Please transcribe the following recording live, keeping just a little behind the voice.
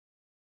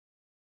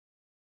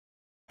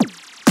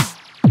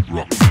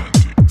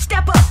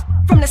Step up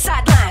from the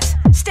sidelines.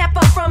 Step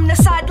up from the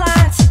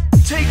sidelines.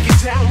 Take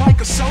it down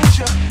like a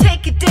soldier.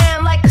 Take it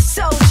down like a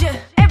soldier.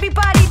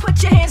 Everybody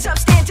put your hands up,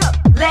 stand up.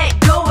 Let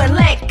go and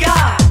let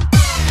God.